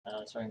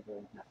Starting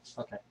recording.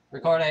 Okay.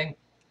 Recording.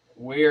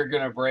 We are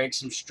gonna break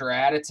some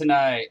Strata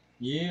tonight.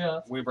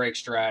 Yeah. We break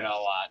Strata a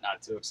lot.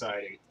 Not too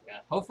exciting. Yeah.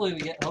 Hopefully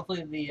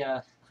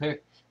the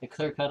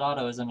clear cut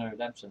auto isn't a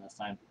redemption this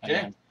time.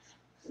 Okay.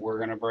 We're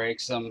gonna break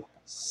some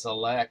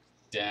Select.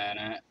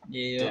 Yeah.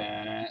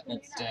 Yeah.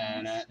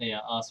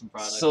 Awesome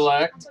product.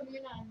 Select.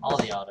 All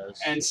the autos.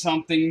 And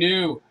something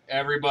new.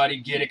 Everybody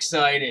get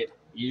excited.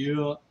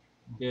 Yeah.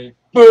 Good.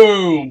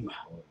 Boom.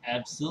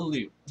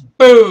 Absolute.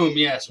 Boom.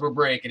 Yes, we're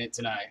breaking it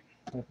tonight.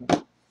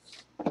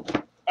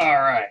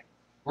 All right.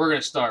 We're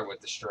gonna start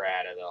with the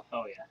Strata though.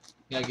 Oh yeah.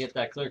 You gotta get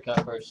that clear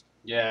cut first.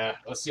 Yeah.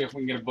 Let's see if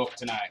we can get a book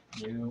tonight.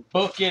 You.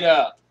 Book it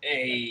up.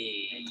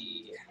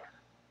 Hey.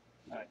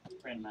 All right.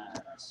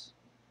 Randomize.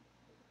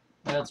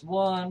 That's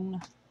one.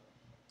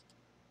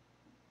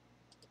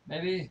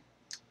 Maybe.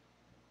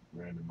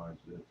 Randomize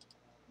this.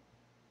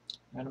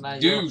 Randomize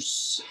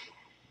Deuce.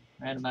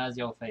 Randomize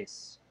your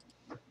face.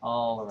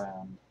 All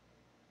around.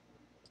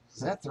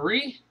 Is that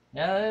 3?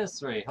 Yeah, it is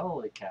 3.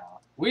 Holy cow.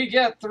 We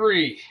got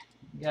 3.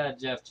 You got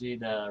Jeff G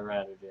to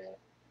Ratter J.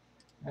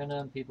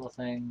 Random people,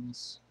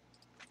 things,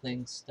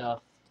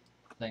 stuff,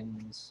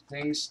 things.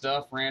 Things,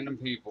 stuff, random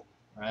people.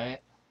 Right?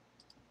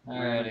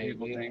 Random Alrighty,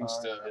 people, we things,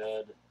 are stuff.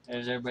 good.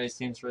 There's everybody's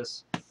teams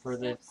for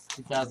the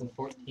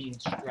 2014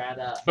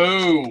 Strata.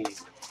 Boom.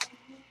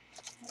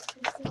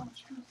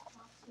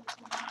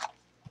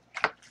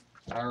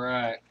 All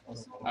right.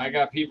 I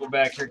got people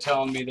back here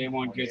telling me they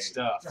want good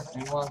stuff.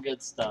 We want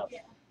good stuff.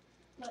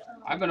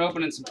 I've been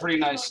opening some pretty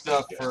nice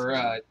stuff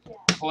for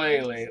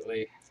Clay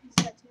lately.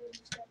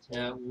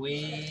 Yeah,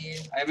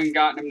 I haven't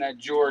gotten him that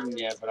Jordan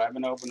yet, but I've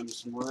been opening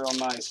some real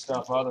nice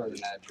stuff other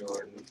than that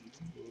Jordan.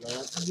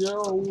 Let's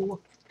go.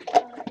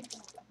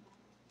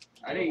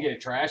 I didn't get a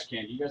trash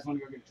can. Do you guys want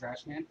to go get a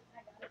trash can?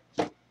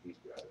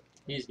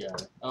 He's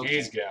got it. Okay.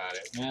 He's got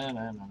it. No.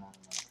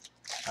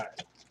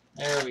 Alright.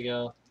 There we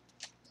go.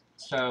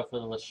 Let's try out for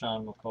the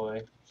LaShawn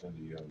McCoy. Send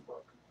a young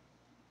buck.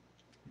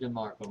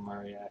 DeMarco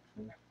Murray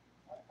action.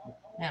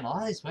 Man, a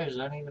lot of these players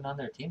aren't even on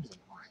their teams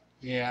anymore.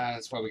 Yeah,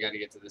 that's why we got to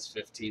get to this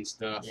 15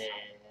 stuff. Yeah.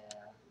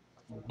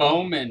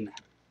 Bowman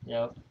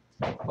Yep.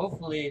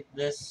 Hopefully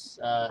this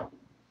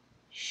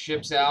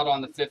ships out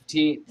on the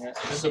 15th, yeah,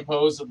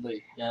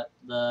 supposedly. yeah,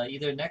 the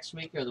either next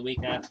week or the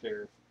week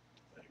after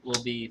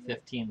will be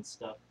 15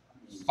 stuff.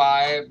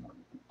 4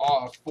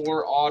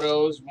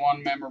 autos,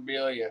 1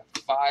 memorabilia.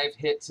 5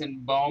 hits in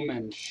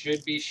Bowman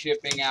should be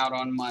shipping out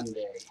on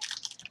Monday.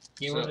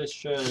 He would have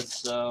should,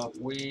 so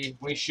We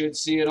should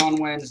see it on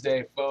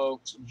Wednesday,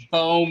 folks.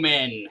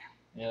 Bowman.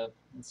 yep.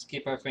 Let's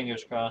keep our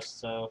fingers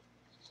crossed so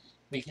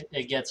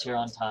it gets here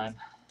on time.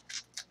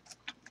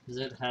 Because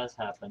it has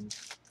happened.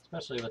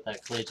 Especially with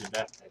that collegiate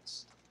draft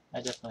picks. I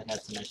definitely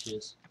had some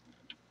issues.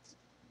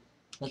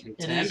 But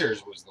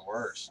Contenders was the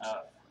worst.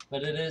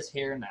 But it is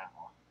here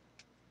now.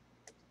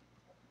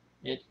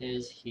 It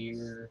is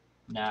here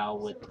now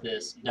with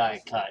this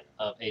die cut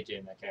of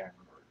AJ McCarron.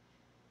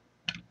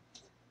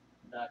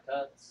 Die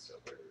cuts.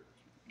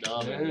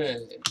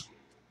 Good.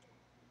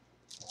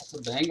 Lots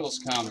of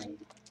Bengals coming.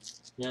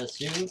 Yeah,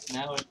 Sue.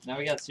 Now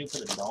we got Sue for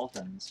the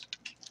Dolphins.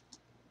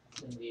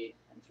 It's gonna be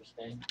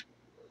interesting.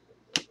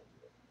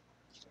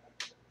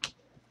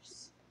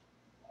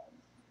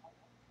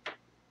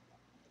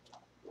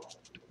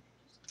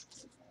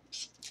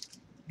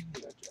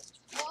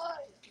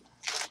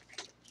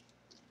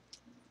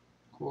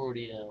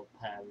 Cordial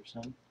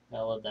Patterson. I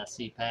love that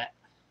C-Pat.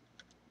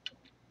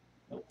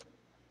 Oh.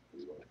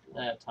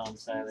 That Tom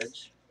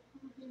Savage.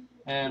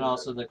 And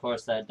also, of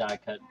course, that die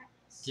cut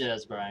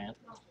Jez Bryant.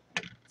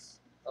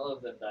 I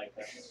love them die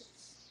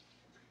cuts.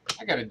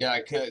 I got a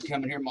die cut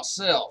coming here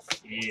myself.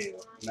 Ew.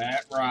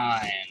 Matt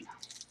Ryan.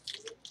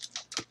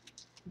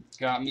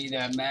 Got me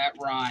that Matt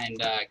Ryan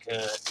die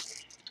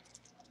cut.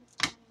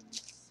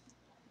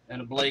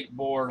 And a Blake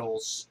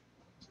Bortles.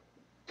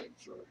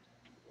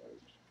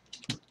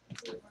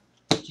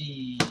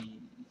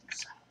 Jeeves.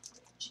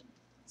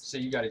 So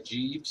you got a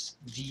Jeeves?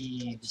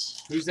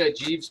 Jeeves. Who's that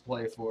Jeeves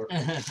play for?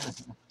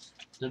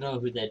 Don't know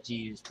who that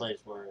Jeeves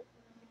plays for.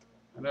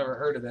 I've never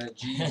heard of that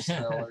Jeeves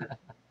feller.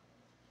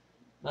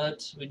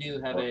 But we do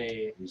have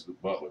He's the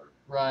butler.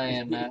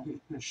 Ryan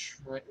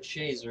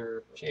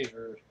Shazer,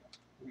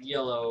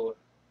 yellow.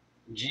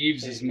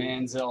 Jeeves is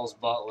Manziel's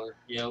butler.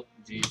 Yep,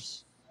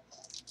 Jeeves.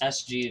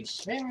 S.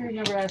 Jeeves. Hey,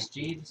 remember S.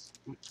 Jeeves?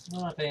 I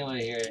don't know if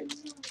anybody here.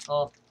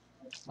 Oh,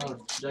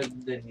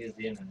 Doug didn't use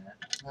the internet.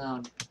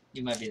 No,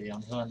 you might be the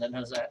only one that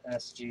knows that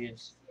S.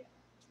 Jeeves.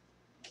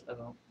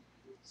 So,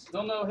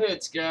 Still no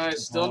hits,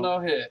 guys. Still no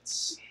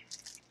hits.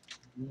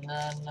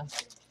 none.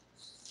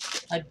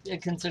 I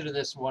consider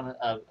this one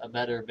a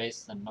better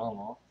base than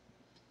normal.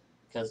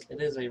 Because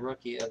it is a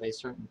rookie of a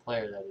certain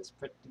player that is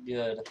pretty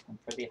good and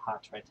pretty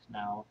hot right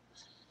now.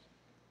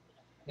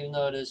 Even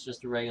though it is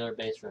just a regular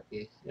base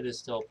rookie, it is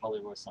still probably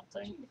worth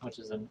something, which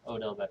is an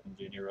Odell Beckham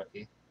Jr.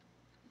 rookie.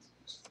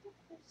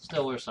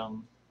 Still worth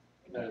some.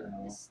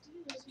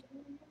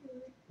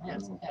 Yeah,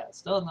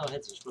 still no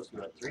hits are supposed to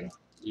be like 3.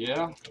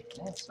 Yeah.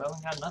 Yeah, still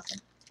haven't got nothing.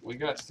 We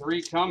got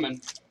 3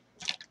 coming.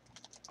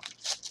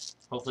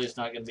 Hopefully it's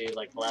not going to be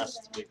like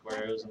last week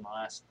where it was in the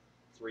last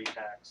 3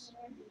 packs.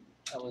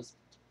 That was,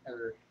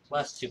 or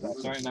last 2 packs.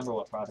 I don't remember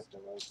what product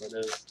it was, but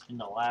it was in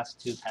the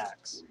last 2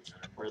 packs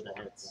were the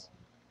hits.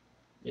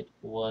 It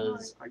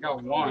was I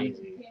got one.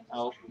 crazy.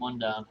 Oh, 1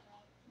 down.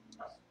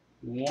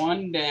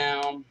 1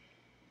 down.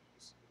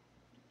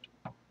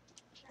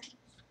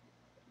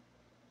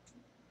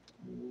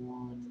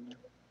 1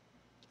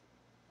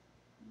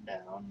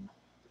 down.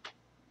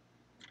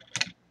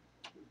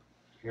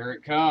 Here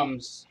it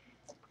comes.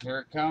 Here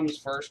it comes.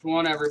 First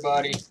one,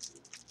 everybody.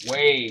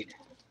 Wade.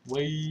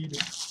 Wade.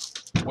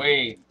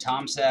 Wade.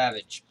 Tom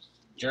Savage.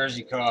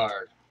 Jersey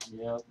card.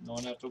 Yep, no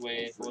one have to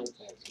wait for the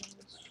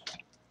Texans.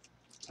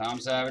 Tom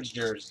Savage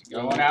jersey.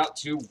 Going out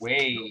to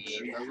Wade.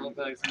 It doesn't look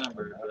like it's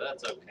numbered, but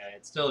that's okay.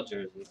 It's still a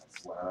jersey.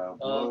 Wow,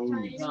 Oh,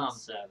 blows. Tom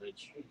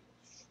Savage.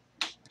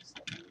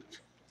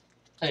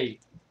 Hey.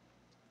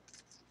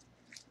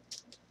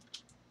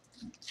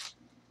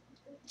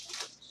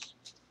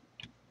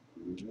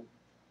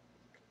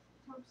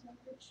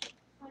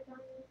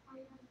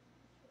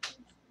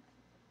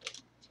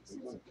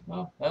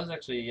 Well, that was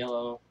actually a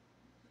yellow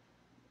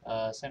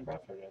Sam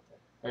Bradford right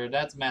there. Or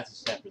that's Matthew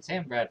Stafford.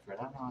 Sam Bradford.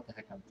 I don't know what the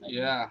heck I'm thinking.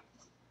 Yeah.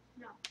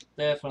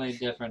 Definitely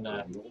different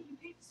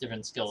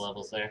different skill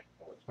levels there.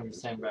 From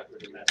Sam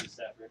Bradford to Matthew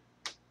Stafford.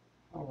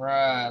 All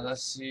right.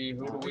 Let's see.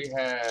 Who do we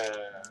have?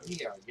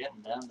 We are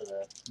getting down to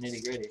the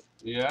nitty gritty.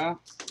 Yeah.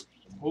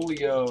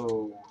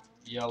 Julio.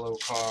 Yellow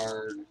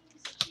card.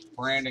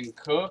 Brandon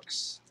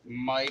Cooks.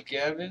 Mike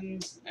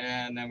Evans.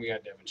 And then we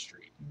got Devin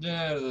Street.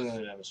 Hey,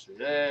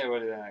 what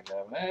do you think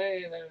of?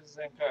 Hey, there's the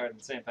same card in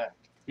the same pack.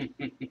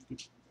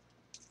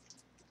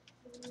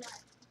 Let's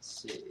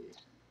see.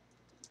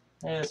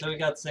 Yeah, so we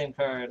got the same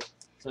card.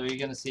 So you're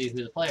gonna see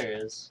who the player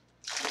is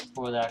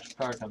before the actual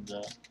card comes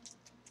out.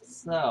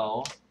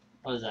 So,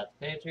 what is that?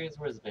 The Patriots?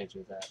 Where's the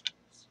Patriots at?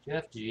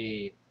 Jeff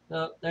G.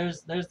 So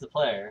there's the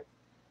player.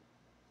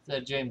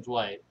 It's James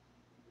White.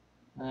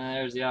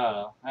 There's the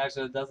auto.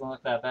 Actually, it doesn't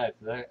look that bad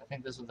because I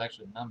think this one's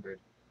actually numbered.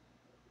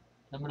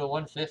 Number to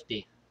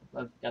 150.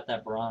 I've got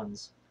that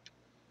bronze.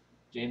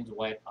 James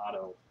White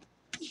auto.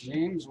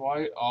 James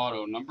White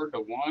auto. Numbered to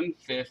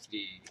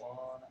 150.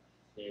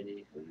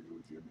 150. There you go,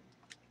 Jimmy.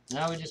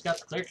 Now we just got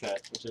the clear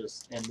cut, which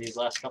is in these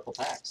last couple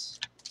packs.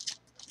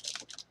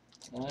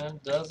 And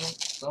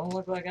don't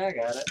look like I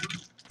got it.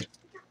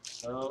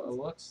 So it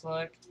looks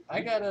like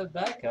I got a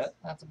die cut.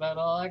 That's about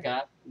all I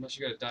got. Unless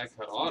you got a die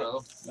cut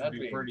auto. That'd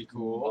be pretty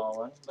cool.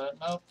 Ballin', but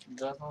nope,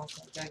 doesn't look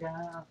like I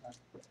got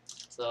nothing.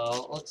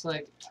 So it looks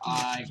like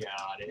I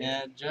got it.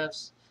 And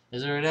Jeff's,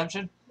 is it a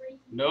redemption?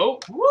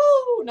 Nope.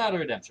 Woo! Not a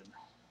redemption.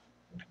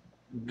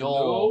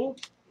 Goal. Nope.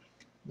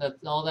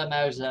 That's all that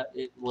matters. That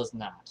it was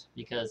not,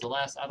 because the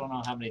last I don't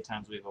know how many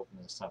times we've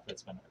opened this stuff.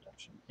 It's been a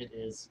redemption. It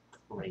is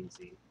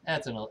crazy.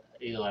 That's an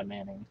Eli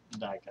Manning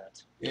die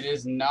cut. It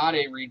is not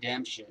a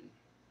redemption.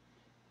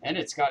 And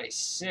it's got a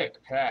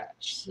sick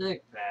patch.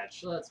 Sick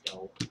patch. Let's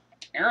go.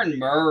 Aaron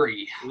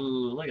Murray.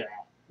 Ooh, look at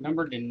that.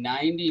 Numbered to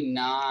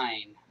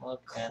 99.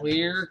 Look at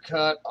Clear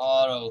cut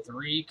auto.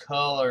 3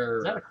 color.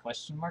 Is that a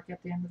question mark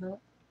at the end of that?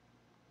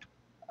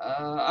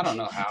 I don't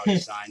know how he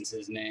signs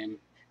his name.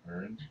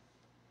 Aaron?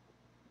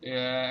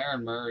 Yeah,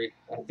 Aaron Murray.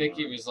 I think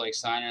he was like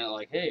signing it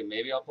like, hey,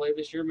 maybe I'll play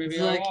this year, maybe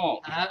It's I like,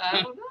 won't.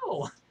 I don't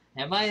know.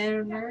 Am I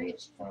Aaron Murray?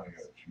 Finally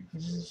got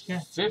a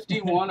chief.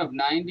 51 of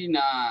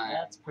 99.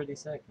 That's pretty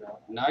sick, though.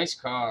 Nice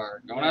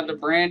card. Going out to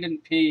Brandon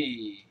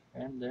P.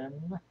 And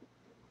then,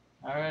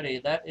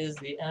 alrighty, that is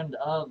the end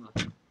of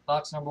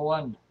box number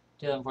 1,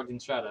 2014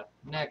 Strata.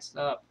 Next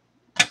up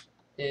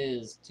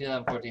is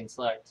 2014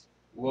 Select.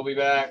 We'll be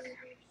back.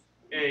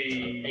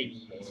 Hey.